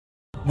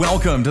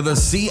Welcome to the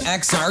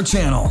CXR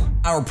channel,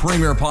 our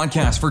premier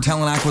podcast for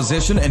talent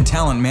acquisition and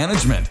talent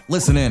management.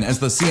 Listen in as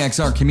the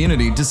CXR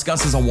community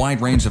discusses a wide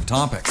range of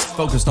topics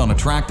focused on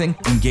attracting,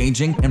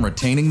 engaging, and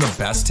retaining the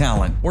best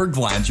talent. We're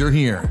glad you're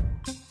here.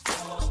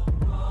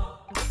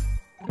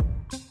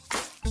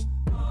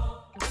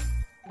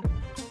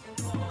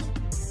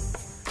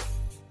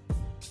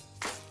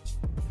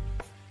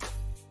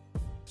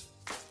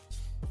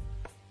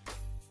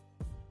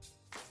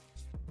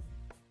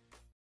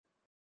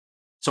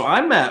 So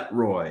I met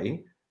Roy,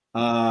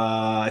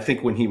 I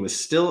think when he was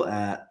still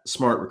at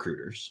Smart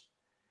Recruiters,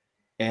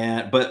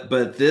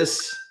 but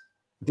this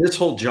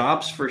whole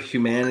Jobs for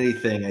Humanity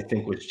thing, I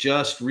think, was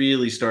just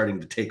really starting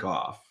to take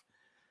off.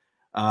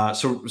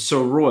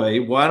 So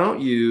Roy, why don't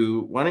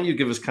you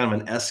give us kind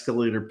of an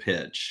escalator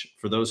pitch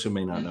for those who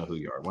may not know who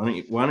you are? Why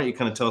don't you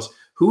kind of tell us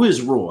who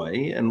is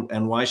Roy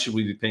and why should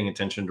we be paying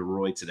attention to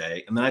Roy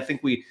today? And then I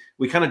think we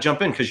kind of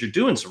jump in because you're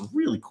doing some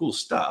really cool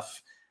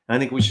stuff, and I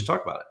think we should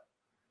talk about it.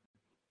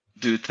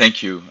 Dude,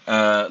 thank you.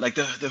 Like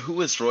the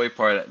who is Roy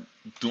part,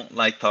 I don't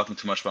like talking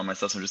too much about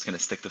myself, so I'm just going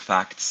to stick to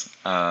facts.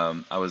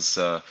 I was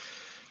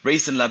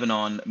raised in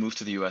Lebanon, moved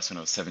to the US when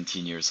I was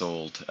 17 years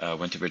old,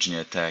 went to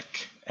Virginia Tech,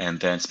 and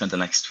then spent the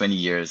next 20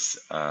 years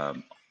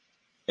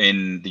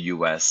in the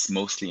US,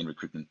 mostly in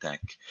recruitment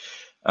tech.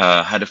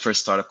 Had a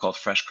first startup called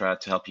FreshGrad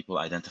to help people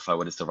identify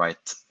what is the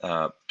right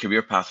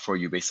career path for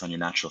you based on your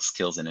natural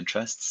skills and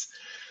interests.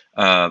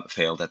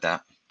 Failed at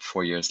that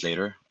 4 years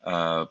later.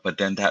 But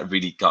then that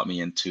really got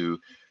me into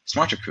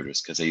Smart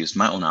Recruiters because I used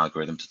my own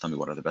algorithm to tell me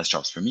what are the best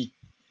jobs for me.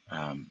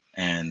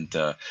 And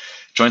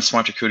joined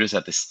Smart Recruiters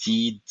at the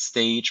seed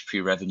stage,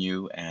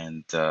 pre-revenue,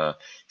 and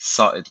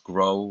saw it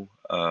grow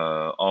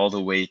all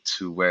the way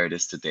to where it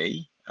is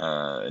today,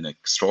 an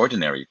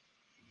extraordinary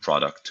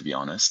product, to be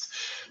honest,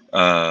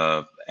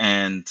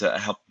 and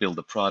helped build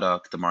the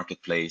product, the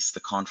marketplace, the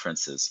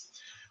conferences.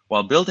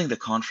 While building the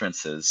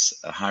conferences,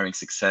 hiring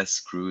success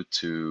grew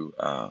to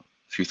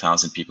few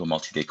thousand people,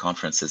 multi-day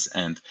conferences,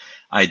 and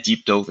I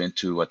deep dove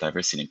into what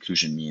diversity and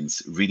inclusion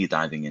means, really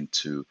diving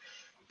into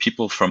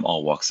people from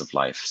all walks of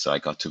life. So I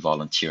got to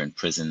volunteer in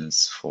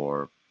prisons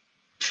for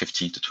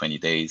 15 to 20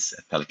 days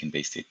at Pelican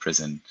Bay State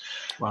Prison.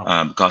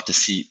 Wow. Got to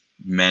see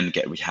men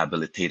get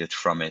rehabilitated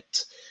from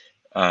it.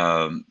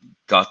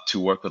 Got to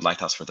work with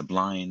Lighthouse for the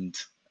Blind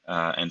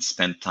and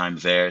spend time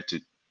there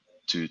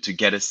to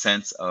get a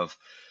sense of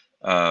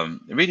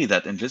really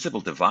that invisible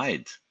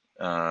divide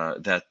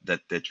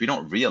that we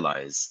don't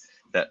realize,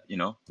 that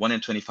 1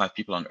 in 25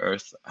 people on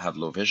Earth have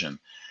low vision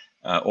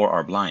or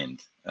are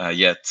blind.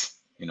 Yet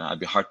I'd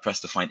be hard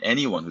pressed to find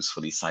anyone who's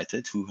fully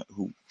sighted who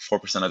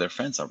 4% of their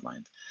friends are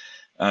blind.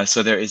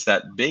 So there is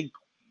that big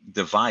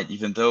divide,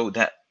 even though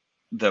that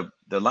the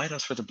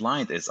Lighthouse for the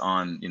Blind is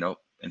on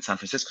in San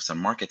Francisco, it's on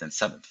Market and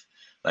 7th,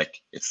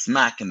 like it's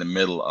smack in the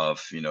middle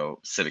of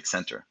Civic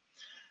Center.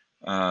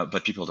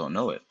 But people don't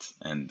know it,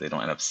 and they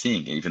don't end up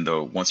seeing it, even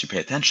though once you pay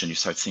attention, you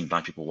start seeing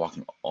blind people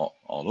walking all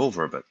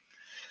over. But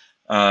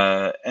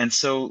and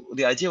so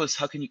the idea was,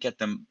 how can you get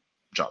them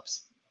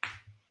jobs?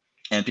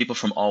 And people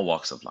from all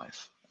walks of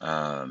life,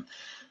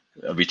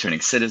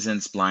 returning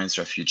citizens, blinds,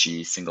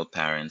 refugees, single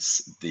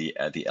parents, the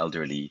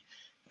elderly,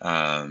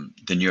 the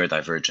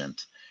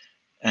neurodivergent.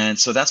 And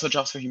so that's what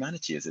Jobs for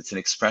Humanity is. It's an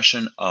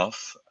expression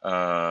of,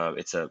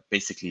 it's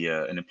basically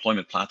an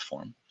employment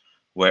platform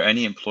where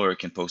any employer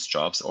can post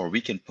jobs, or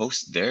we can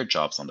post their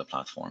jobs on the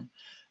platform,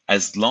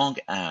 as long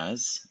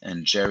as,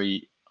 and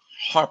Jerry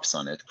harps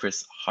on it,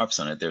 Chris harps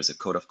on it, there's a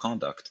code of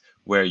conduct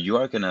where you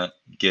are going to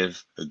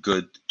give a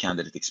good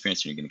candidate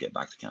experience and you're going to get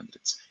back to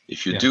candidates.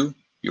 If you do,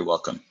 you're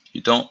welcome.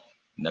 You don't,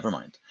 never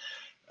mind.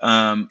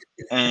 And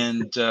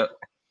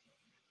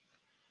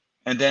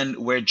then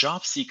where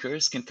job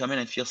seekers can come in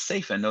and feel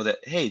safe and know that,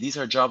 hey, these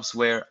are jobs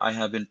where I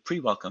have been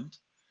pre-welcomed,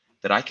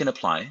 that I can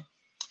apply.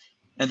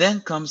 And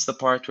then comes the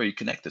part where you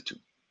connect the two.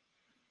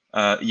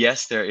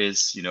 Yes, there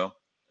is,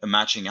 a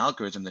matching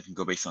algorithm that can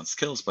go based on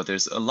skills, but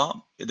there's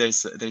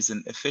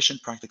an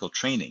efficient practical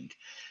training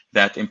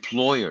that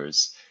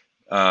employers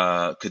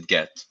could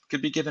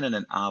be given in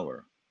an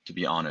hour, to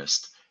be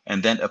honest,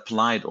 and then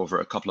applied over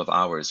a couple of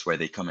hours where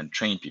they come and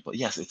train people.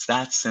 Yes, it's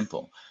that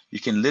simple. You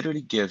can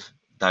literally give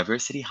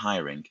diversity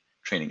hiring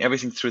training,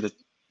 everything through the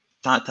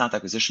talent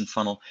acquisition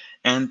funnel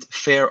and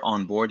fair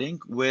onboarding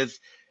with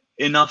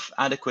enough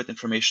adequate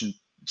information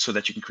so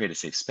that you can create a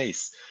safe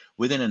space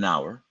within an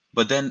hour,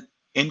 but then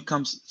in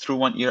comes through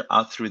one ear,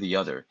 out through the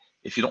other.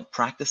 If you don't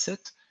practice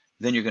it,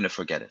 then you're going to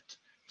forget it.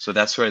 So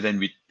that's where then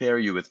we pair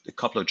you with a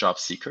couple of job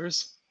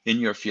seekers in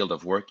your field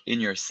of work, in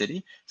your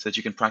city, so that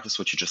you can practice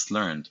what you just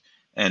learned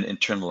and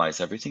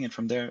internalize everything. And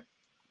from there,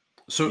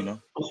 so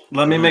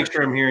let me make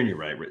sure I'm hearing you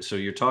right. So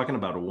you're talking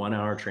about a 1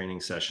 hour training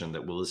session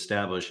that will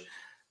establish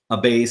a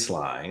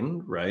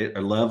baseline, right?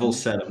 A level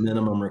set, a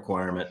minimum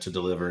requirement to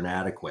deliver an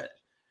adequate,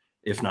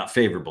 if not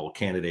favorable,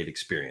 candidate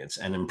experience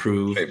and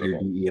improve your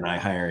DE&I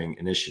hiring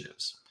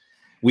initiatives.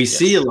 We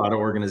see a lot of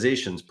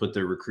organizations put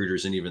their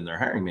recruiters and even their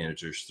hiring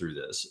managers through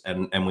this.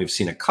 And we've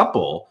seen a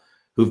couple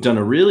who've done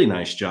a really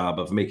nice job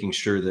of making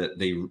sure that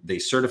they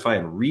certify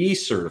and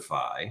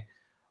recertify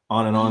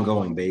on an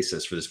ongoing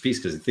basis for this piece.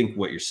 Because I think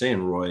what you're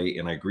saying, Roy,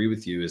 and I agree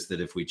with you, is that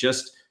if we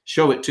just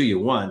show it to you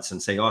once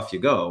and say off you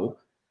go,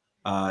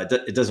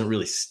 it doesn't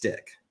really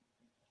stick.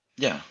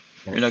 Yeah,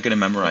 you're not going to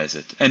memorize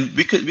it. And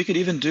we could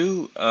even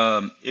do,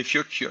 if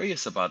you're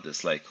curious about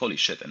this, like, holy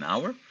shit, an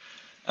hour.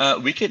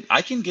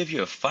 I can give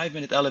you a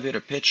 5-minute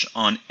elevator pitch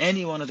on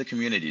any one of the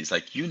communities,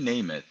 like you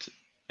name it,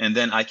 and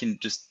then I can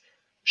just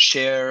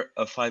share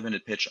a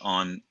 5-minute pitch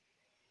on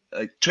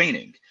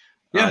training.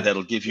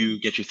 That'll get you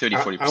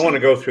 30-40%. I want to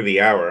go through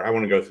the hour. I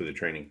want to go through the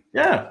training.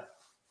 Yeah.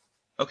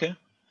 Okay.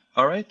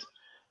 All right.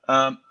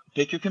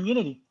 Pick your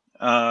community.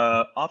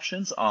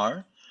 Options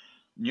are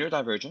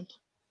neurodivergent,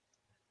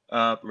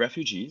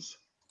 refugees,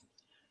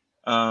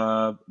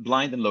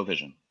 blind and low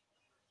vision.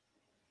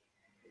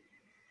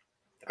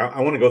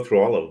 I want to go through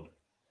all of them.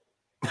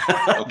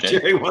 Okay.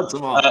 Jerry wants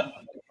them all.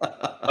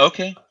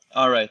 Okay.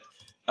 All right.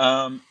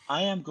 I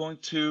am going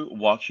to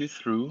walk you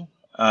through.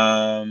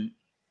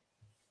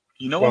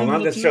 Well,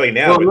 not necessarily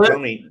now, but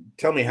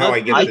tell me how I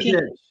get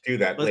to do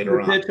that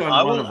later on.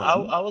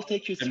 I will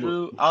take you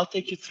through. I'll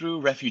take you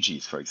through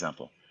refugees, for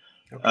example.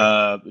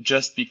 Okay.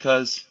 Just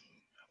because,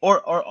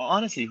 or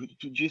honestly,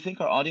 do you think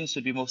our audience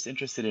would be most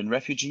interested in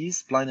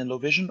refugees, blind and low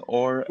vision,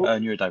 or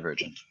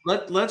neurodivergent?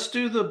 Let's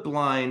do the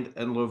blind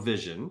and low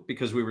vision,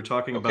 because we were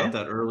talking about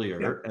that earlier.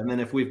 Yeah. And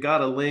then if we've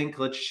got a link,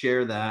 let's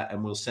share that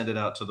and we'll send it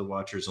out to the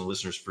watchers and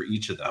listeners for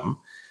each of them.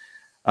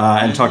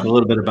 And talk a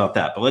little bit about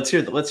that. But let's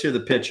hear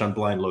the pitch on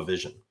blind low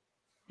vision.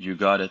 You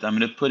got it. I'm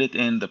going to put it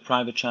in the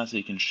private chat so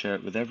you can share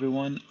it with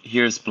everyone.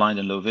 Here's blind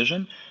and low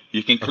vision.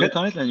 You can click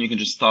on it and you can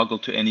just toggle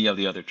to any of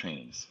the other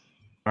trainings.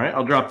 All right,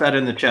 I'll drop that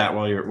in the chat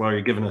while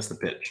you're giving us the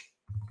pitch.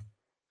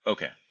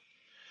 Okay.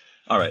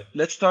 All right.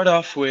 Let's start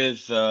off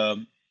with.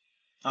 I'm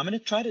going to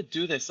try to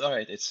do this. All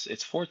right. It's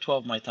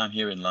 4:12 my time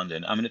here in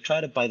London. I'm going to try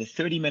to, by the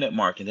 30-minute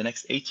mark, in the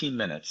next 18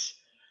 minutes,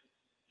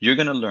 you're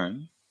going to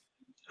learn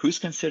who's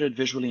considered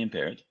visually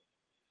impaired,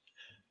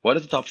 what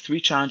are the top 3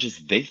 challenges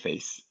they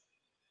face,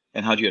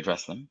 and how do you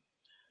address them?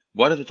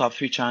 What are the top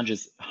 3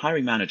 challenges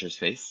hiring managers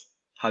face?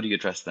 How do you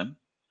address them?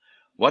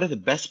 What are the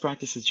best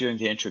practices during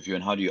the interview,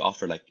 and how do you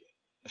offer like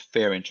a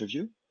fair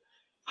interview?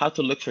 How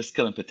to look for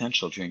skill and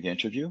potential during the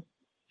interview.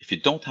 If you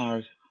don't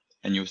hire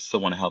and you still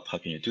want to help, how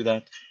can you do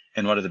that?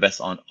 And what are the best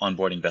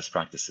onboarding best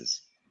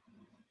practices?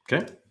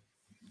 Okay.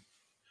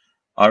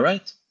 All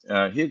right,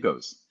 here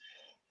goes.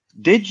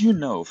 Did you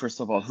know,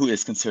 first of all, who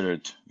is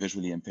considered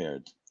visually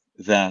impaired?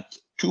 That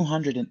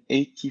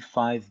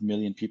 285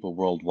 million people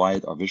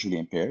worldwide are visually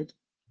impaired,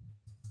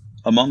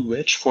 among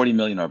which 40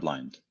 million are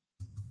blind.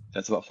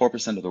 That's about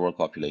 4% of the world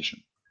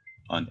population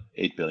on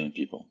 8 billion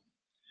people.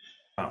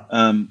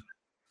 Wow.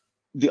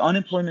 The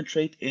unemployment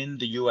rate in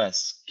the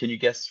US, can you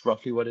guess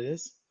roughly what it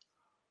is?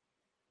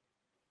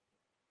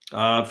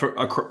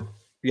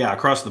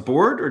 Across the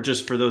board, or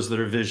just for those that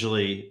are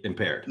visually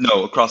impaired?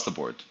 No, across the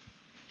board.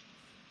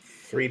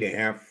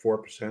 3.5%,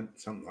 4%,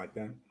 something like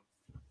that.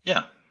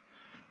 Yeah.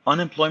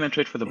 Unemployment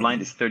rate for the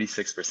blind is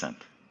 36%.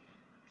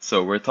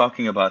 So we're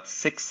talking about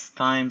 6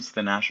 times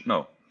the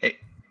national,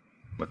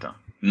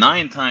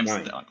 9 times,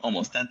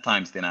 almost 10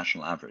 times the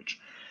national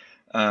average.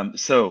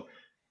 So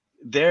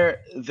the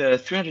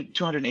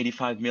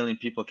 285 million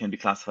people can be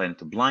classified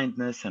into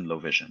blindness and low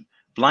vision.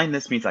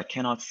 Blindness means I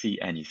cannot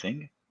see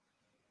anything.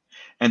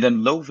 And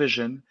then low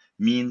vision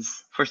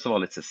means, first of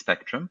all, it's a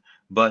spectrum,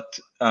 but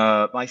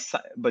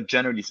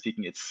generally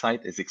speaking, its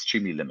sight is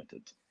extremely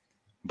limited.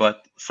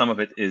 But some of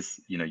it is,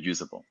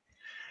 usable.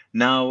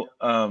 Now,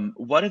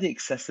 what are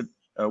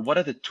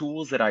the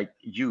tools that I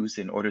use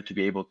in order to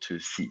be able to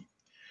see?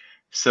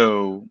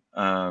 So,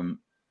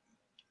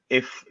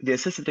 if the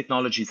assistive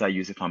technologies I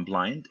use, if I'm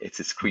blind, it's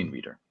a screen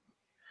reader.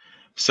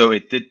 So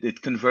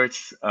it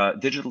converts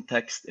digital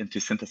text into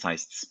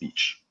synthesized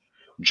speech.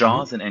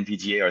 JAWS and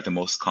NVDA are the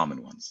most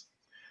common ones.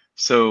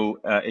 So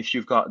if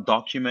you've got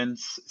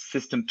documents,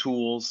 system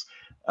tools,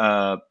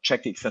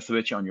 check the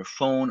accessibility on your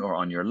phone or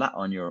on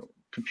your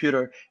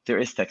computer, there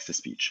is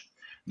text-to-speech.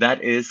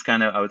 That is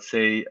kind of, I would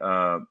say,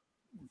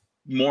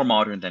 more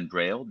modern than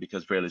Braille,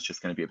 because Braille is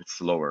just going to be a bit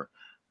slower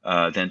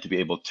than to be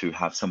able to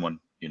have someone,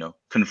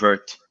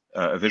 convert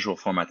a visual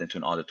format into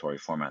an auditory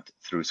format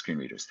through screen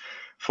readers.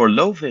 For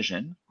low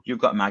vision, you've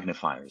got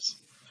magnifiers.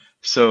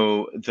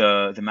 So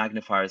the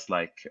magnifiers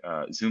like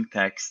Zoom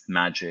Text,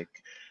 Magic,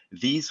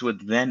 these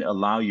would then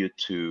allow you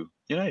to,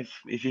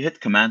 if you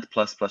hit Command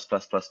plus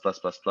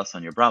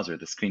on your browser,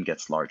 the screen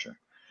gets larger.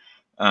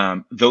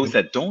 Those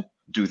that don't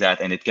do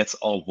that and it gets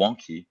all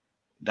wonky,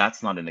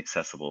 that's not an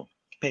accessible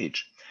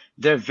page.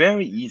 They're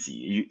very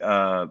easy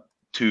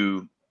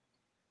to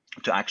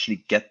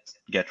actually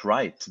get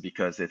right,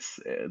 because it's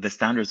the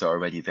standards are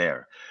already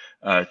there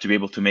to be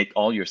able to make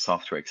all your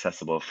software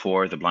accessible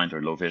for the blind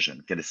or low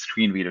vision. Get a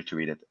screen reader to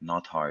read it,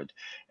 not hard,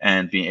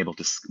 and being able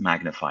to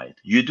magnify it.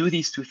 You do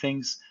these 2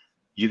 things,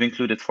 you've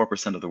included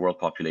 4% of the world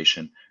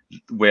population,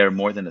 where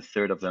more than a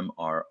third of them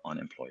are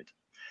unemployed.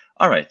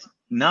 All right,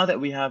 now that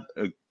we have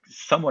a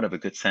somewhat of a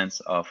good sense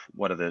of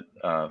what are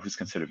the who's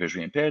considered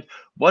visually impaired,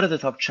 what are the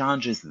top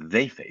challenges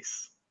they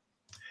face.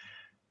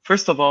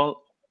 First of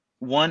all,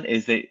 one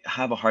is they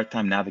have a hard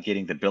time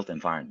navigating the built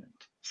environment.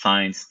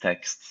 Signs,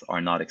 texts are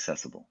not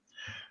accessible.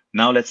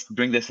 Now let's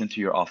bring this into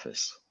your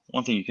office.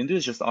 One thing you can do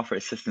is just offer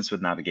assistance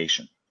with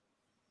navigation.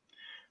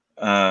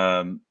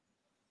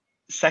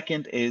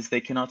 Second is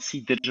they cannot see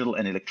digital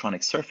and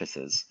electronic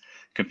surfaces,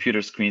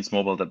 computer screens,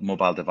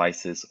 mobile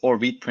devices, or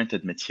read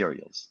printed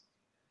materials.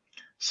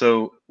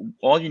 So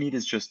all you need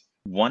is just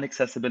one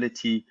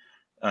accessibility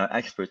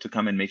expert to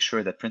come and make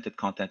sure that printed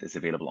content is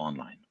available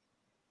online.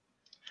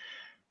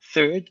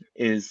 Third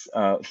is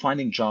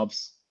finding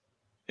jobs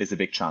is a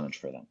big challenge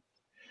for them.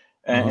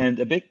 And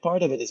a big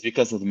part of it is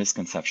because of the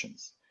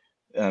misconceptions.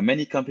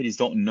 Many companies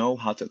don't know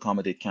how to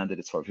accommodate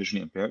candidates who are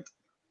visually impaired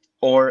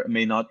or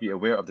may not be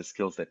aware of the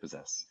skills they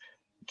possess.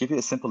 I'll give you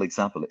a simple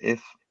example.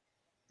 If,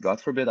 God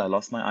forbid, I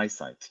lost my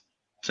eyesight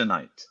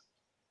tonight,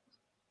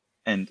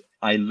 and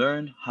I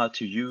learn how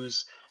to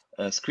use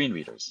screen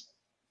readers,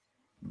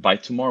 by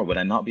tomorrow, would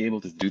I not be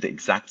able to do the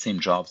exact same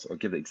jobs or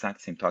give the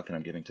exact same talk that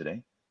I'm giving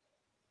today?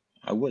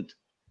 I would.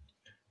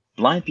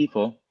 Blind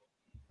people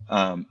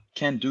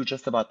can do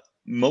just about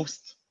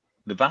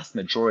the vast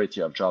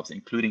majority of jobs,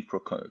 including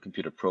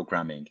computer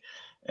programming,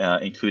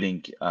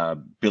 including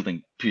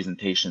building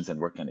presentations and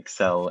work on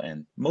Excel,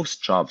 and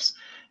most jobs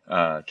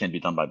can be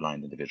done by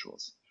blind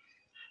individuals.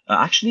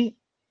 Actually,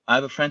 I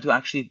have a friend who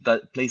actually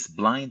plays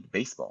blind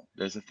baseball.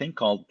 There's a thing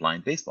called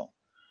blind baseball.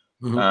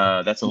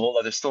 That's a whole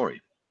other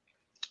story.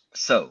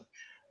 So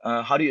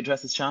how do you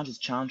address this challenge?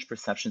 Challenge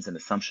perceptions and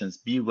assumptions,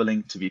 be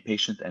willing to be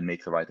patient, and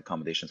make the right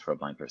accommodations for a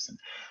blind person.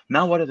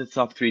 Now, what are the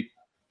top 3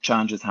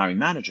 challenges hiring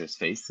managers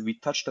face? We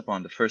touched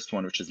upon the first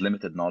one, which is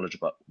limited knowledge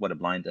about what a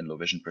blind and low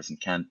vision person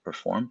can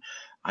perform.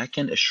 I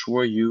can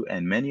assure you,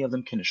 and many of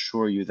them can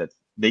assure you, that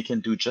they can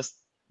do just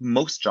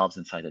most jobs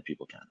inside that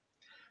people can.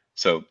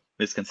 So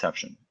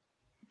misconception,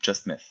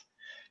 just myth.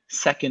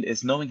 Second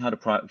is knowing how to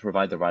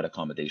provide the right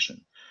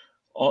accommodation.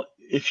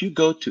 If you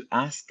go to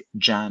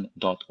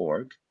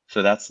askjan.org, so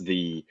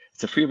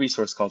it's a free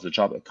resource called the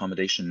Job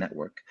Accommodation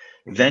Network,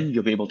 then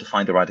you'll be able to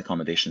find the right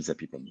accommodations that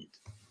people need.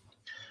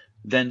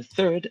 Then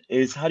third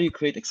is, how do you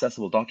create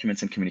accessible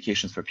documents and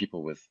communications for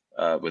people with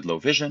low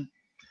vision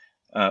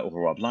or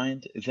who are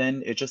blind?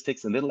 Then it just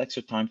takes a little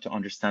extra time to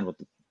understand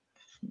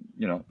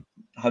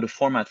how to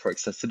format for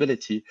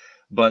accessibility.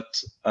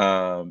 But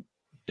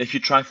if you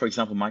try, for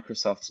example,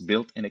 Microsoft's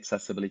built-in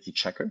accessibility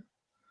checker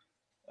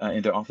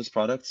in their Office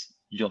products,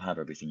 you'll have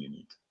everything you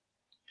need.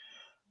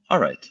 All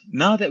right,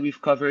 now that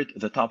we've covered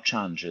the top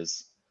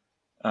challenges,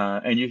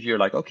 and you're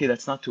like, okay,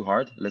 that's not too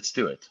hard, let's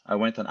do it. I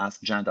went on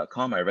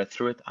askjan.com, I read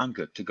through it, I'm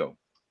good to go.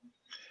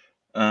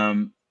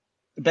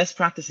 Best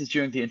practices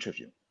during the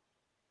interview.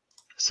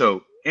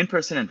 So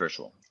in-person and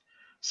virtual.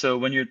 So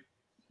when you're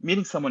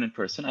meeting someone in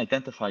person,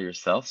 identify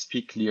yourself,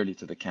 speak clearly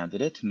to the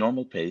candidate,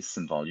 normal pace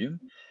and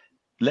volume.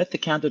 Let the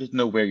candidate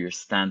know where you're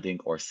standing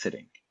or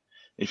sitting.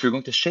 If you're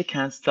going to shake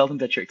hands, tell them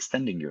that you're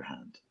extending your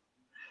hand.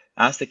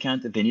 Ask the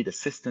candidate if they need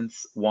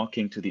assistance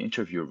walking to the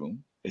interview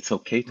room. It's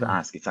okay to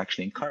ask. It's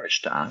actually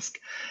encouraged to ask.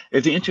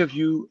 If the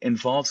interview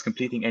involves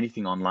completing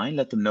anything online,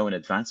 let them know in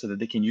advance so that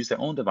they can use their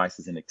own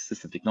devices and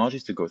assistive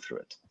technologies to go through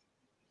it.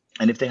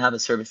 And if they have a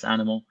service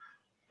animal,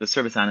 the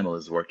service animal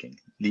is working.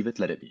 Leave it,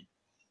 let it be.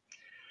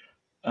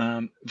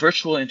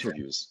 Virtual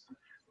interviews.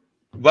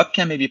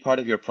 Webcam may be part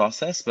of your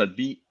process, but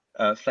be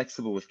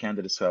flexible with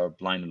candidates who are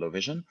blind and low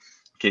vision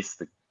in case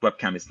the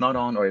webcam is not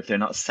on or if they're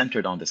not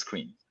centered on the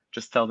screen.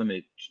 Just tell them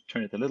to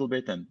turn it a little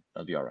bit and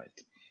they'll be all right.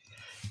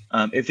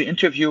 If the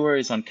interviewer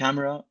is on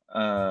camera,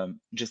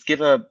 just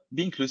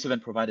be inclusive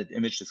and provide an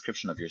image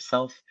description of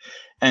yourself.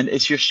 And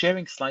if you're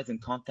sharing slides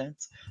and content,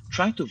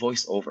 try to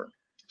voice over.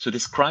 So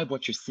describe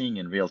what you're seeing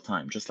in real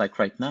time. Just like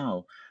right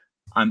now,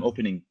 I'm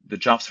opening the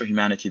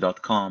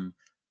jobsforhumanity.com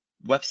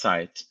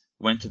website,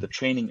 went to the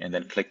training and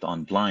then clicked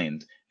on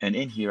blind. And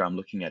in here, I'm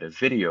looking at a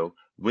video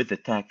with the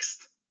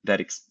text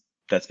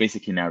that's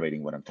basically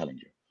narrating what I'm telling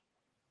you.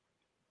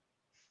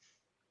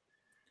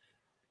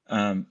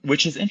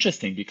 Which is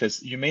interesting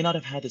because you may not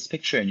have had this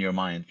picture in your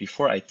mind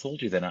before I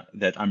told you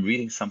that I'm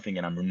reading something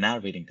and I'm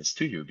narrating this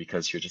to you,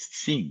 because you're just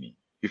seeing me.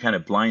 You're kind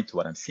of blind to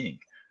what I'm seeing,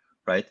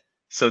 right?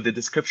 So the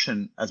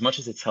description, as much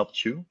as it's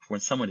helped you, when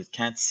someone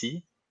can't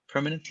see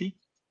permanently,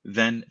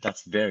 then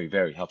that's very,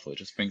 very helpful. It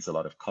just brings a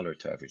lot of color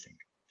to everything.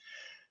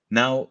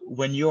 Now,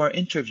 when you are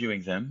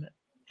interviewing them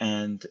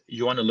and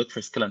you want to look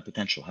for skill and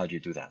potential, how do you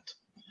do that?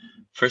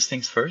 First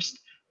things first,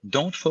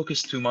 don't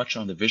focus too much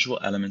on the visual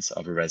elements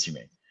of a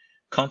resume.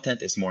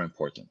 Content is more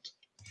important.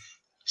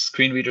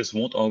 Screen readers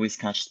won't always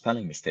catch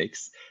spelling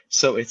mistakes,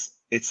 so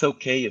it's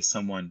okay if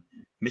someone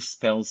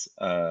misspells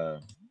a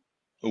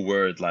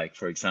word, like,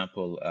 for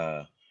example,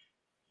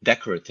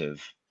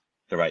 decorative,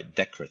 they write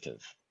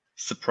decorative.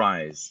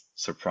 Surprise,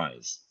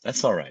 surprise.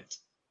 That's all right.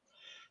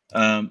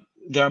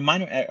 There are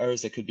minor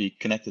errors that could be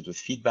connected with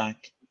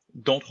feedback.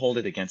 Don't hold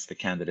it against the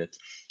candidate.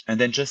 And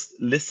then just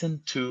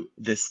listen to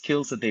the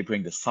skills that they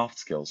bring, the soft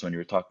skills, when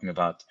you're talking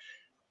about,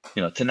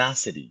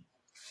 tenacity,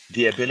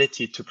 the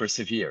ability to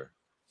persevere.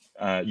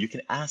 You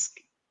can ask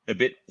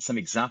some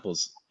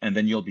examples, and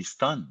then you'll be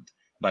stunned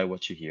by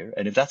what you hear.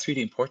 And if that's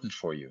really important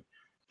for you,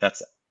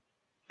 that's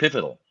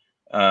pivotal.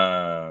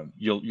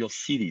 You'll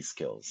see these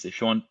skills.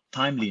 If you want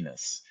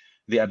timeliness,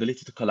 the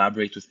ability to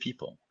collaborate with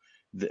people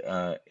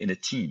in a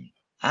team,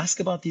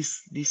 ask about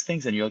these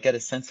things, and you'll get a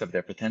sense of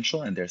their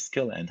potential and their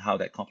skill and how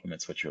that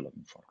complements what you're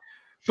looking for.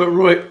 But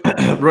Roy,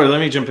 let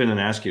me jump in and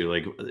ask you,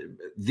 like,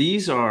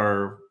 these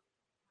are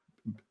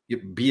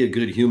be a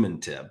good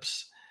human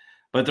tips,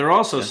 but they're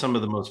also some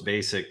of the most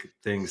basic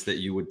things that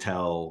you would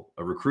tell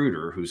a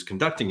recruiter who's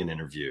conducting an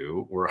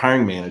interview, or a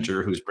hiring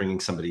manager who's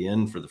bringing somebody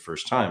in for the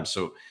first time.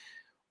 So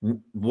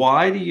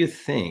why do you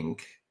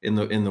think in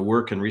the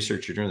work and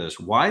research you're doing this,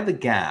 why the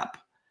gap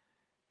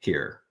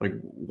here? Like,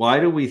 why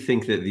do we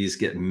think that these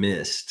get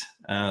missed?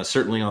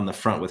 Certainly on the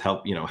front with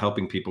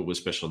helping people with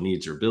special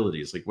needs or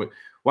abilities. Like,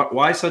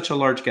 why such a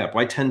large gap?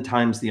 Why 10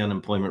 times the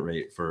unemployment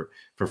rate for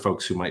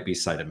folks who might be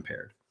sight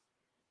impaired?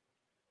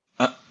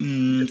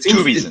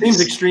 Two reasons. It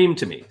seems extreme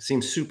to me. It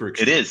seems super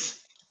extreme.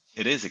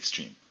 It is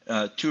extreme.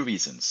 Two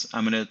reasons.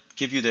 I'm going to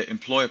give you the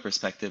employer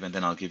perspective, and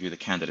then I'll give you the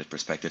candidate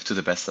perspective to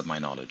the best of my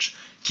knowledge.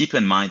 Keep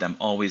in mind, I'm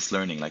always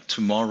learning. Like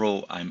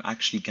tomorrow, I'm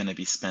actually going to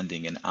be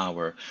spending an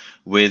hour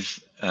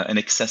with an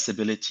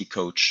accessibility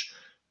coach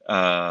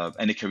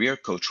and a career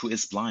coach who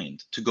is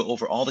blind, to go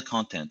over all the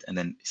content and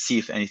then see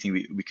if anything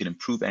we can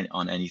improve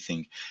on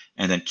anything,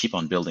 and then keep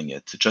on building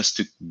it just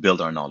to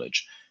build our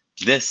knowledge.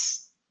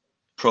 This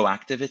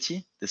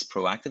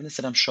proactiveness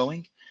that I'm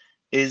showing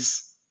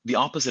is the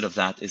opposite of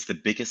that, is the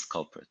biggest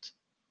culprit.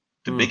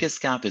 The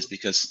biggest gap is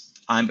because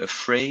I'm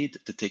afraid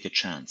to take a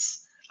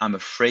chance. I'm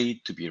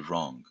afraid to be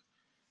wrong.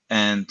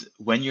 And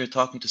when you're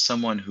talking to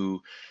someone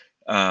who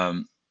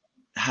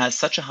has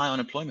such a high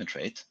unemployment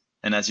rate,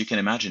 and as you can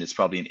imagine, it's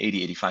probably an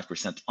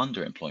 80-85%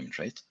 underemployment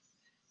rate,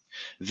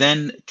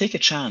 then take a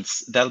chance.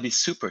 That'll be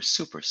super,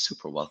 super,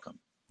 super welcome.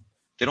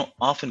 They don't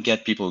often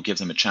get people who gives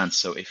them a chance.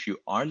 So if you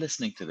are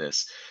listening to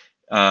this,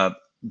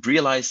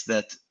 realize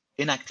that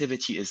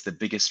inactivity is the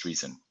biggest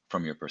reason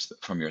from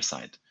your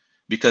side,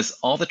 because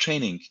all the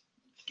training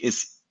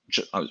is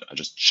I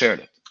just shared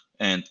it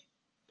and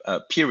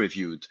peer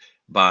reviewed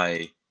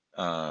by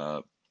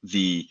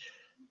the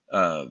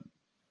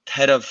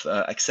head of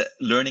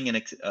learning and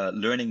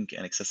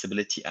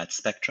accessibility at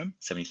Spectrum,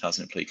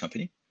 70,000 employee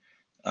company.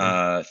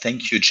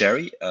 Thank you,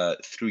 Jerry.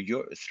 Through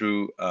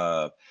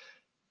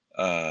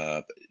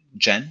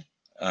Jen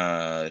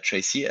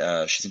Tracy,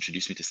 she's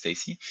introduced me to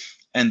Stacy.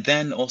 And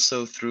then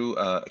also through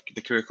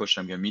the career coach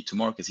that I'm going to meet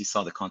tomorrow, because he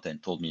saw the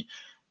content, told me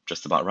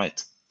just about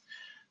right.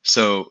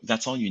 So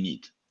that's all you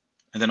need.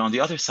 And then on the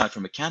other side,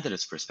 from a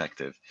candidate's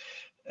perspective,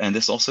 and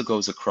this also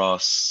goes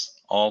across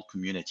all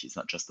communities,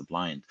 not just the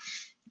blind,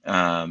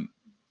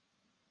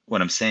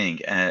 what I'm saying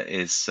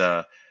is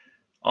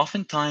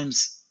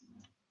oftentimes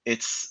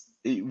it's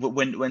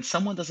when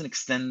someone doesn't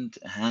extend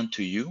a hand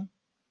to you,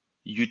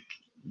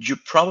 you're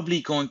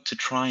probably going to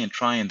try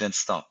and then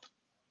stop.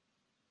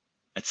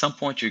 At some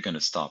point, you're going to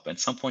stop. At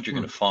some point, you're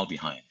going to fall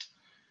behind.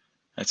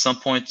 At some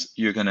point,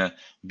 you're going to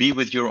be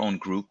with your own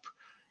group,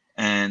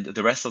 and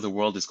the rest of the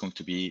world is going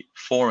to be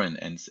foreign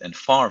and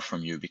far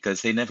from you,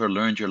 because they never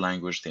learned your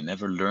language. They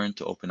never learned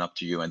to open up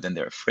to you, and then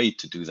they're afraid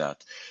to do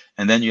that.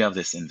 And then you have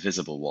this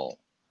invisible wall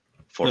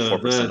for 4%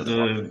 of the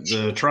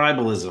population. The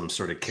tribalism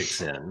sort of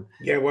kicks in.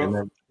 Yeah, well, and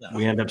then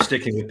we end up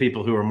sticking with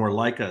people who are more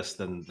like us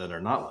than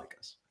are not like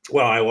us.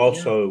 Well, I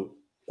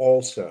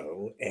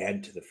also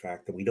add to the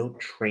fact that we don't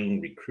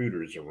train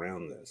recruiters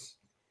around this.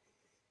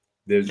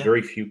 There's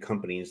very few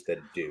companies that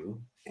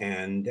do.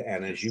 And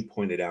as you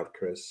pointed out,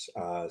 Chris,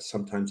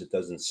 sometimes it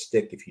doesn't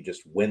stick if you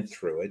just went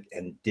through it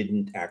and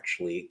didn't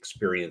actually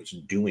experience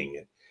doing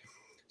it.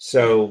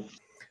 So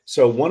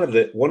one of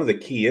the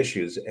key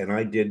issues, and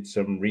I did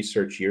some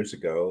research years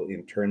ago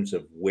in terms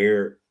of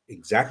where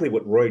exactly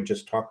what Roy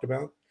just talked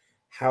about,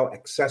 how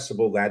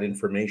accessible that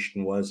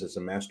information was as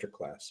a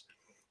masterclass.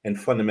 And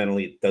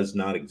fundamentally, it does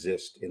not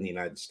exist in the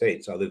United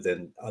States, other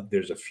than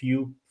there's a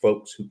few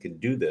folks who can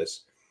do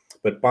this.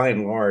 But by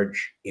and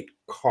large, it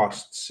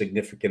costs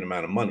significant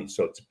amount of money.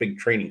 So it's a big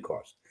training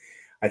cost.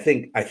 I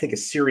think a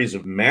series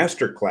of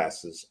master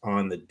classes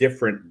on the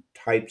different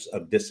types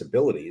of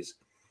disabilities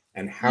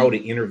and how to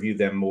interview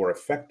them more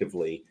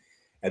effectively,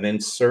 and then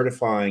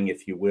certifying,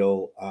 if you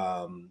will,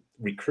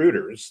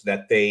 recruiters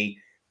that they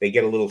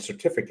get a little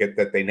certificate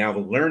that they now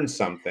learn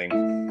something,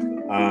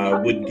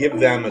 would give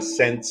them a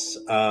sense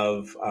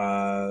of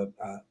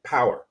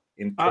power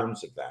in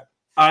terms of that.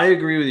 I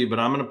agree with you, but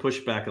I'm going to push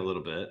back a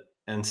little bit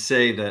and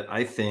say that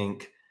I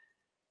think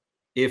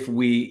if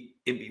we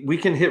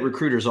can hit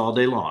recruiters all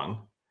day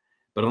long,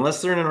 but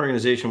unless they're in an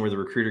organization where the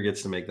recruiter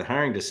gets to make the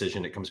hiring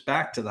decision, it comes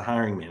back to the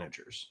hiring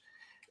managers.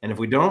 And if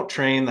we don't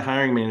train the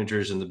hiring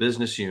managers in the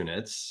business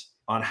units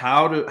on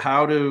how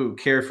to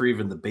care for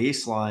even the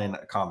baseline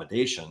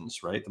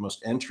accommodations, right, the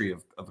most entry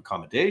of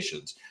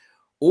accommodations,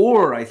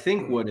 or I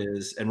think what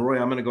is, and Roy,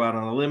 I'm going to go out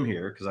on a limb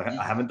here because I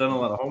haven't done a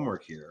lot of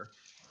homework here,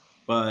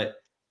 but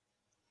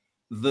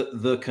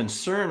the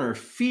concern or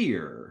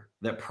fear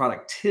that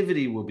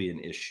productivity will be an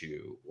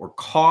issue or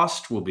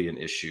cost will be an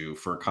issue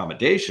for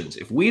accommodations,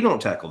 if we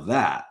don't tackle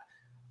that,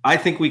 I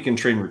think we can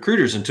train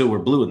recruiters until we're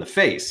blue in the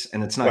face,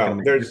 and it's not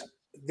going to make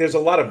there's a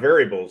lot of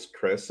variables,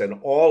 Chris, and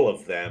all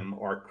of them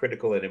are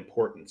critical and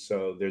important.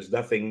 So there's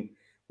nothing,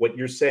 what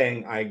you're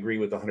saying, I agree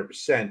with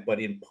 100%, but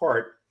in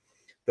part,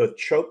 the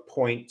choke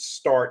point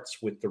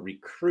starts with the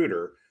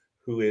recruiter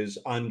who is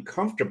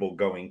uncomfortable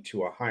going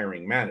to a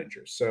hiring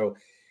manager. So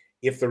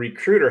if the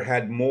recruiter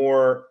had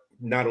more,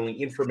 not only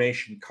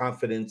information,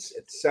 confidence,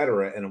 et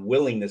cetera, and a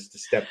willingness to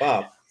step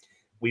up,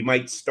 we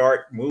might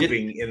start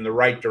moving in the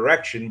right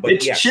direction. But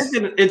it's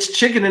chicken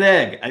and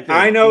egg. I think.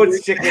 I know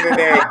it's chicken and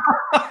egg.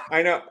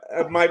 I know.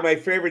 My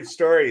favorite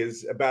story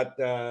is about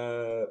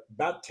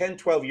 10,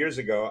 12 years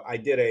ago. I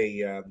did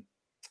a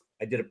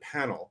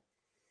panel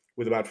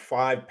with about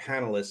 5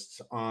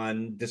 panelists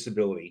on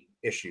disability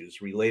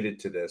issues related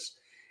to this.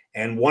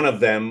 And one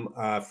of them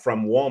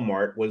from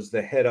Walmart was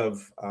the head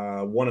of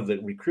one of the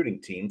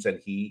recruiting teams, and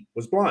he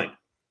was blind,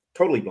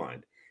 totally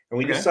blind. And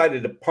we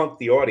decided to punk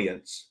the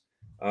audience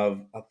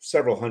of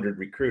several hundred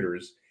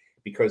recruiters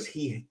because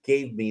he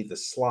gave me the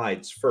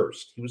slides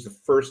first. He was the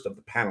first of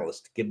the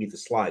panelists to give me the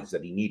slides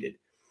that he needed.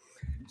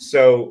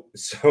 So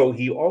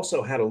he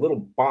also had a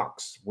little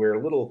box where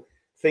little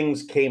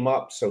things came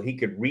up so he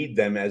could read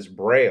them as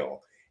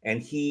Braille.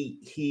 And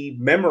he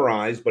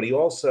memorized, but he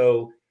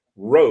also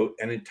wrote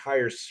an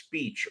entire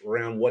speech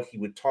around what he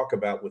would talk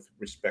about with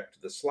respect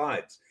to the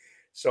slides.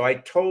 So I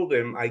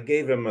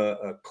gave him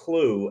a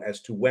clue as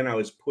to when I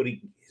was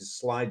putting his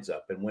slides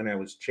up and when I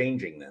was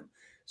changing them.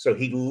 So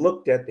he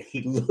looked at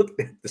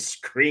the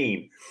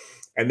screen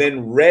and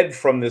then read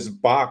from this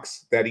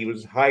box that he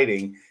was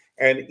hiding,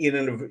 and in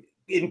an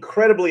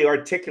incredibly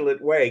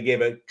articulate way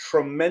gave a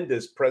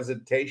tremendous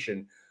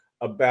presentation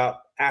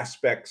about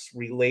aspects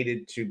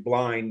related to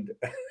blind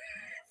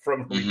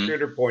from a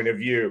recruiter point of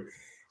view.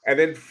 And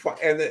then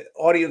the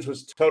audience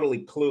was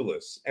totally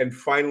clueless. And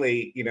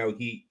finally,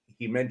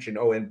 he mentioned,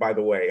 oh, and by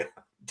the way,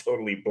 I'm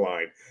totally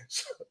blind.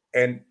 So,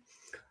 and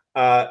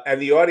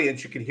the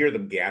audience, you could hear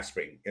them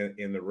gasping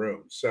in the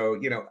room. So,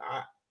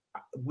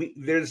 we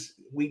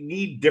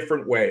need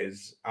different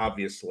ways,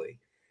 obviously,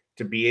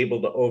 to be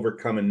able to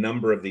overcome a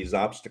number of these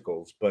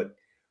obstacles. But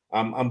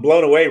I'm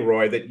blown away,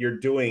 Roy, that you're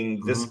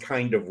doing this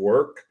kind of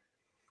work,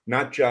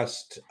 not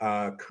just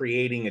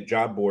creating a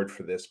job board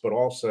for this, but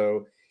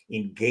also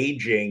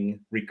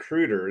engaging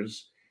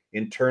recruiters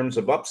in terms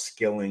of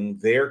upskilling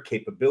their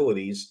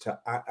capabilities to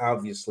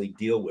obviously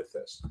deal with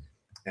this.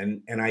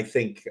 And I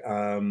think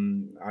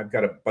I've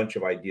got a bunch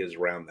of ideas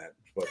around that,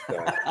 but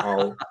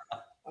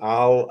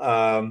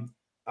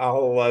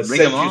I'll send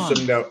you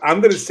some notes.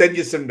 I'm going to send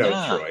you some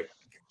notes, Roy.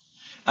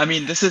 I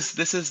mean, this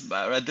is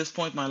at this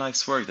point my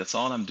life's work. That's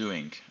all I'm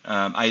doing.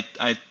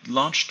 I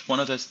launched one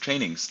of those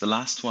trainings. The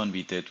last one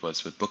we did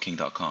was with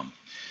Booking.com.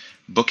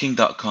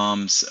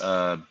 Booking.com's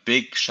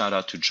big shout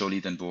out to Jolie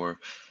Denboer,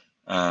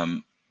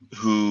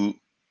 who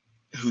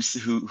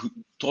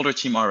told her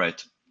team, all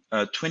right,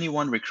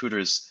 21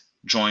 recruiters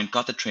joined,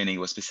 got the training. It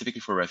was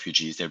specifically for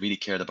refugees. They really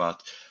cared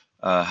about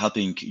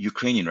helping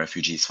Ukrainian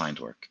refugees find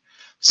work.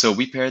 So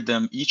we paired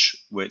them each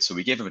with, so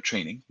we gave them a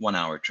training, 1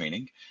 hour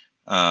training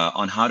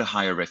on how to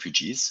hire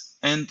refugees.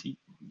 And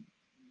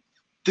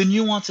the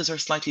nuances are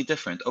slightly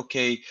different.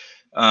 Okay,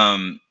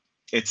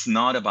 it's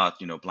not about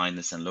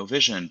blindness and low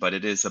vision, but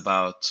it is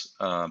about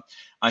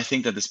I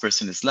think that this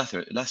person is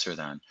lesser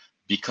than,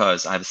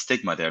 because I have a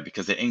stigma there,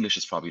 because their English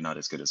is probably not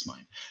as good as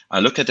mine. I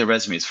look at their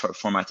resumes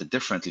formatted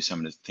differently, so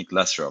I'm going to think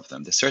lesser of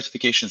them. The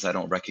certifications I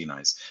don't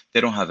recognize.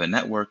 They don't have a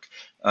network.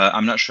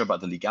 I'm not sure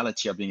about the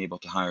legality of being able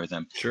to hire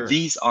them. Sure.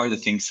 These are the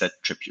things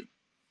that trip you,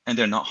 and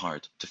they're not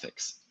hard to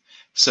fix.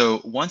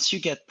 So once you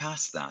get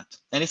past that,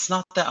 and it's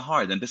not that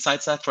hard, and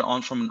besides that,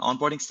 from an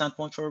onboarding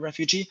standpoint for a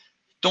refugee,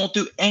 don't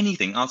do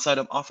anything outside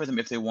of offer them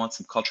if they want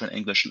some culture and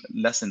English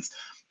lessons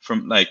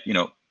from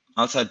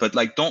outside, but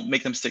don't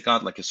make them stick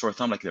out like a sore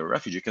thumb like they're a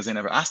refugee, because they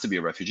never asked to be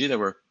a refugee. They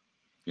were,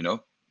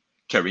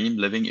 Kareem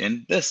living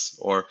in this,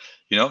 or,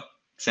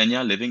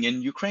 Ksenia living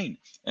in Ukraine.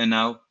 And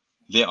now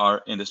they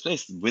are in this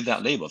place with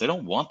that label. They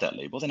don't want that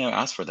label. They never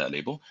asked for that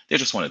label. They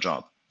just want a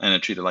job and are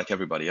treated like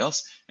everybody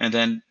else. And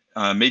then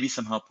maybe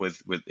some help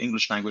with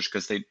English language,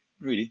 because they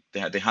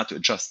had to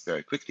adjust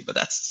very quickly, but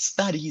that's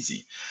that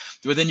easy.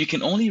 But then you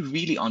can only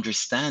really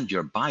understand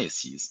your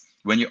biases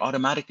when you're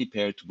automatically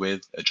paired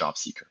with a job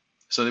seeker.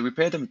 So they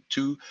paired them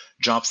 2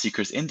 job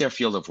seekers in their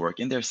field of work,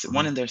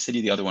 one in their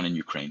city, the other one in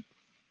Ukraine.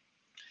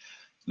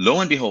 Lo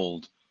and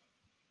behold,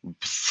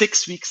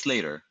 6 weeks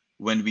later,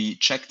 when we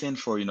checked in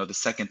for the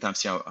second time,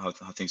 see how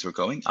things were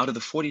going, out of the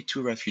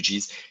 42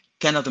 refugees,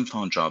 10 of them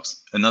found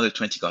jobs, another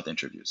 20 got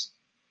interviews.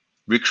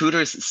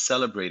 Recruiters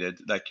celebrated,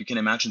 like you can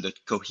imagine, the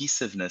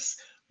cohesiveness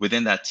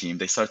within that team.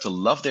 They started to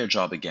love their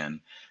job again.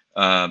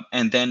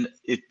 And then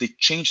they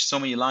changed so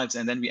many lives.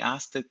 And then we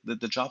asked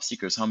the job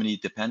seekers how many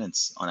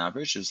dependents on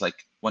average. It was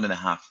like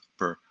 1.5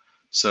 per.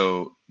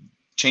 So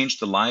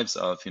changed the lives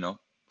of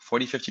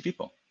 40, 50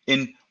 people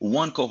in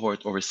one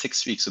cohort over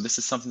 6 weeks. So this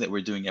is something that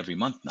we're doing every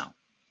month now.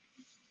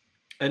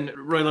 And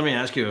Roy, let me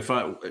ask you,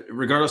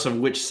 regardless of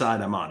which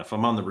side I'm on, if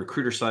I'm on the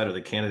recruiter side or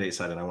the candidate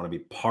side, and I want to be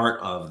part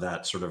of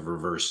that sort of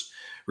reverse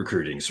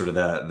recruiting, sort of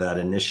that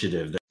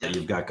initiative that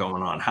you've got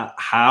going on,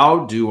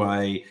 how do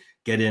I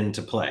get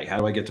into play? How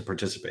do I get to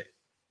participate?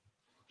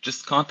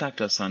 Just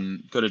contact us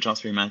go to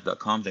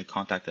jobsforhumanity.com, then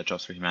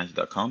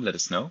contact@jobsforhumanity.com. Let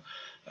us know.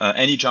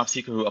 Any job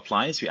seeker who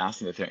applies, we ask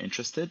them if they're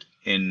interested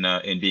in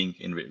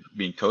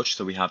being coached.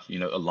 So we have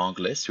a long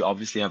list. We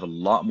obviously have a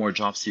lot more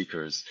job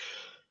seekers.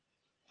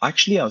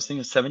 Actually, I was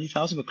thinking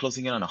 70,000. We're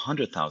closing in on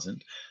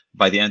 100,000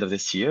 by the end of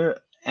this year,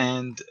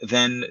 and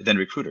then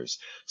recruiters.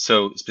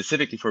 So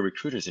specifically for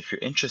recruiters, if you're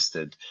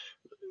interested,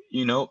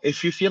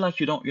 if you feel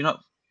like you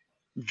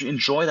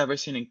enjoy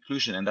diversity and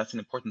inclusion, and that's an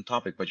important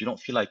topic, but you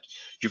don't feel like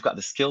you've got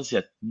the skills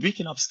yet, we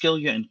can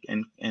upskill you and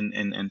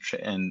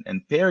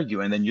pair you,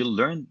 and then you'll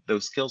learn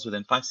those skills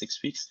within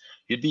 5-6 weeks.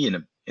 You'd be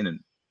in a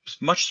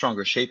much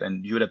stronger shape,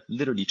 and you would have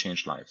literally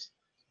changed lives.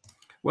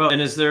 Well,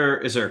 and is there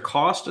a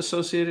cost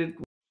associated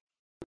with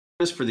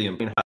this for the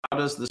employee? How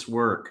does this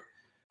work?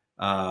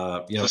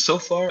 So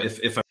far,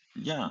 if I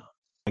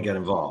get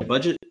involved,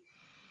 budget.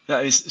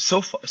 Yeah,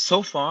 so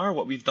far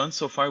what we've done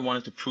so far, we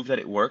wanted to prove that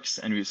it works,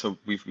 and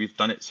we've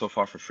done it so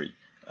far for free.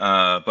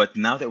 But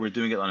now that we're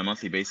doing it on a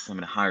monthly basis, I'm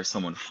going to hire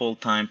someone full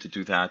time to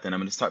do that, and I'm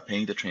going to start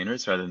paying the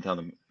trainers rather than tell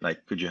them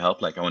like, could you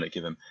help? Like I want to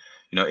give them,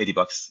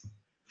 $80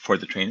 for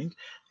the training,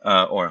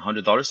 or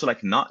 $100. So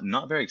like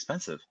not very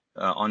expensive,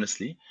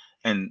 honestly,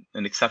 and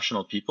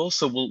exceptional people.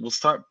 So we'll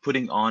start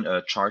putting on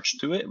a charge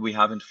to it. We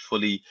haven't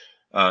fully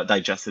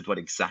digested what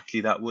exactly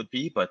that would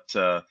be, but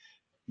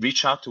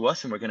reach out to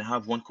us, and we're going to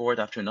have one cohort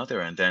after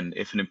another. And then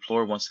if an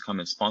employer wants to come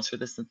and sponsor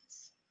this,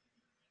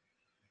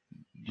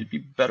 you'd be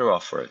better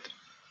off for it.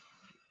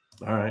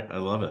 All right. I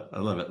love it.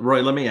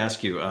 Roy, let me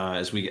ask you,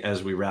 as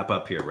we wrap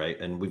up here, right?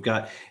 And we've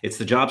got, it's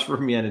the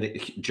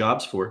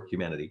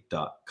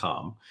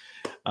jobsforhumanity.com.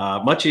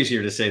 Much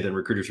easier to say than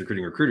recruiters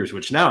recruiting recruiters,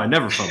 which now I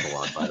never fumble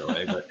on, by the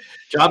way, but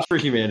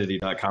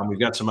jobsforhumanity.com. We've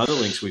got some other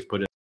links we've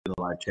put in the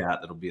live chat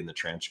that'll be in the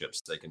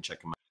transcripts. They can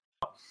check them out.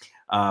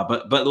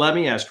 But let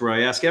me ask Roy,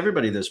 I ask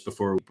everybody this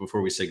before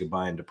we say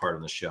goodbye and depart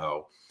on the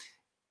show.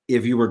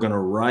 If you were going to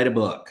write a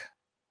book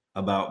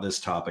about this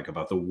topic,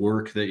 about the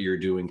work that you're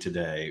doing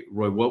today,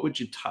 Roy, what would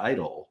you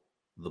title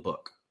the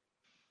book?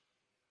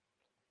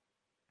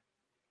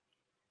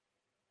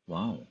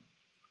 Wow.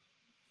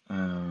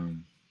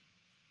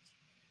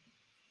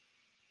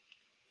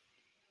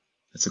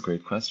 That's a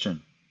great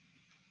question.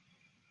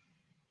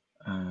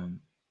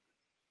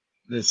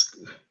 This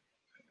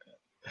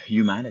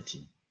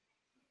humanity.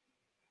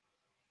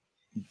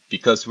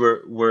 Because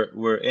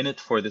we're in it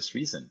for this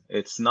reason.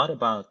 It's not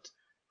about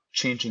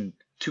changing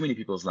too many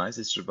people's lives.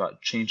 It's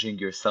about changing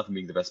yourself and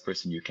being the best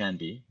person you can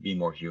be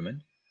more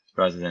human,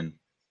 rather than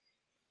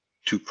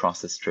too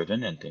process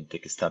driven, and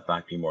take a step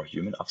back, be more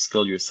human,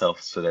 upskill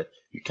yourself so that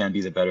you can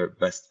be the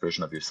best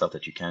version of yourself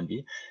that you can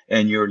be.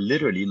 And you're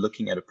literally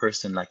looking at a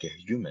person like a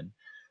human,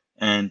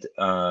 and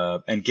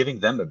giving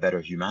them a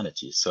better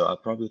humanity. So I'll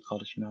probably call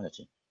it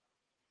humanity.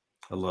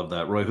 I love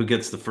that. Roy, who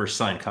gets the first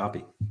signed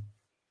copy?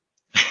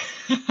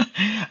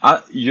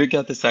 You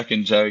get the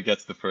second. Jerry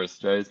gets the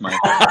first. Jerry's my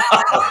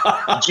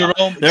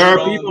Jerome.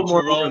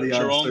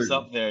 Jerome's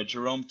up there.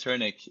 Jerome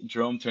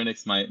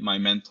Turnick's my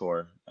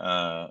mentor.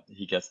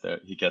 He gets there.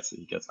 He gets.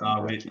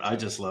 I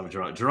just love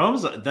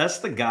Jerome. That's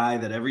the guy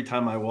that every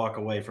time I walk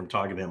away from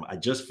talking to him, I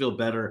just feel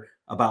better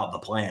about the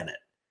planet.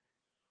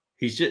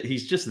 He's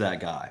just that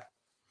guy.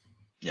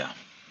 Yeah,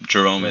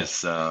 Jerome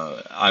is.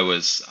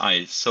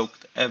 I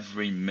soaked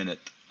every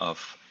minute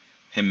of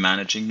him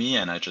managing me,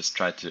 and I just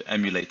tried to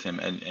emulate him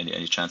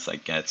any chance I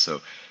get.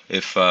 So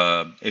if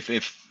I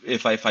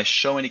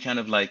show any kind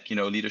of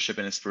leadership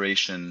and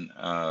inspiration,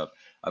 I'm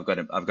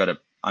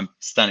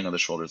standing on the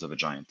shoulders of a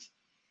giant.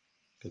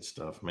 Good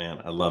stuff,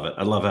 man. I love it.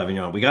 I love having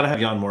you on. We got to have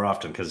you on more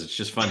often because it's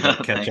just fun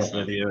to catch up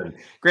with you. And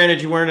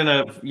granted, you weren't in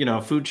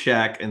a food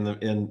shack in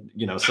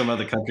some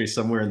other country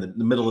somewhere in the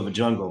middle of a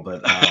jungle,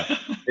 but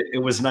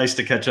it was nice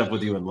to catch up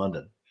with you in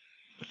London.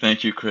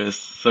 Thank you, Chris.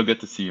 So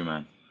good to see you,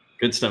 man.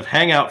 Good stuff.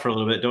 Hang out for a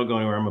little bit. Don't go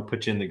anywhere. I'm going to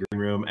put you in the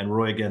green room. And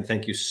Roy, again,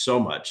 thank you so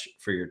much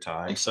for your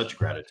time. Thanks. Such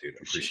gratitude.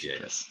 Appreciate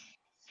it.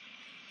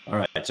 All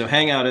right. So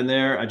hang out in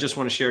there. I just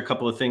want to share a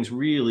couple of things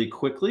really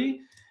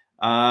quickly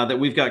that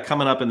we've got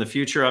coming up in the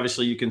future.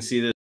 Obviously, you can see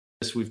this.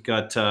 We've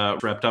got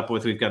wrapped up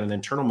with. We've got an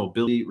internal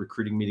mobility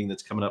recruiting meeting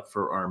that's coming up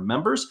for our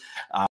members.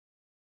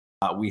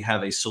 We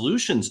have a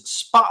solutions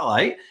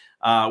spotlight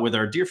with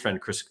our dear friend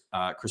Chris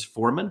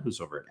Foreman,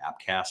 who's over at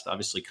Appcast,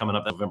 obviously coming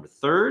up November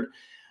 3rd.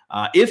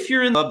 If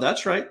you're in the club,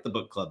 that's right. The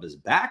book club is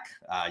back.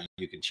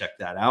 You can check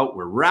that out.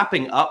 We're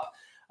wrapping up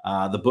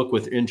the book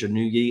with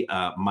Ingenuity,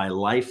 My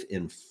Life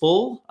in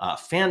Full.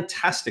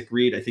 Fantastic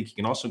read. I think you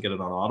can also get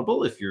it on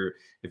Audible if you're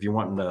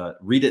wanting to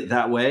read it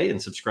that way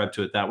and subscribe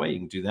to it that way. You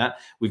can do that.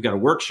 We've got a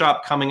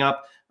workshop coming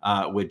up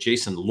with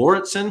Jason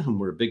Lauritsen, whom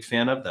we're a big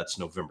fan of. That's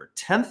November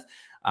 10th.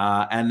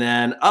 And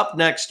then up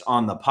next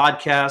on the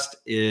podcast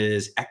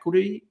is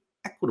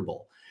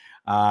Equitable.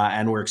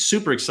 And we're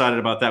super excited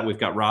about that. We've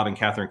got Rob and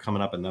Catherine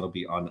coming up, and that'll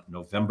be on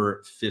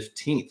November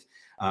 15th.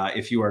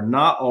 If you are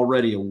not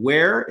already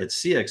aware,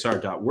 it's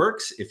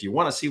cxr.works. If you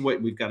want to see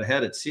what we've got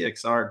ahead, it's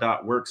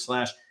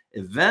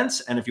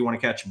cxr.works/events. And if you want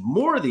to catch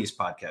more of these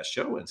podcast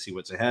shows and see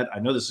what's ahead, I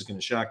know this is going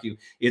to shock you.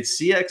 It's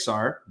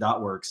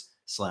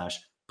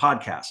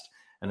cxr.works/podcast.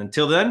 And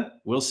until then,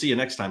 we'll see you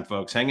next time,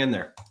 folks. Hang in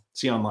there.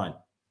 See you online.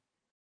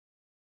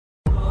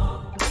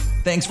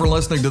 Thanks for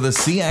listening to the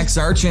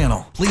CXR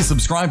channel. Please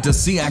subscribe to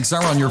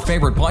CXR on your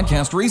favorite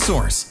podcast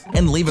resource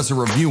and leave us a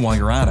review while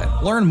you're at it.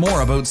 Learn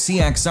more about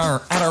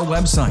CXR at our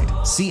website,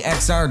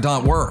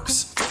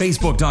 cxr.works,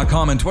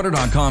 facebook.com and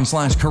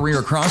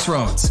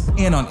twitter.com/careercrossroads,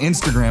 and on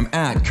Instagram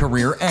at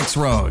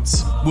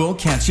careerxroads. We'll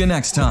catch you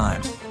next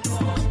time.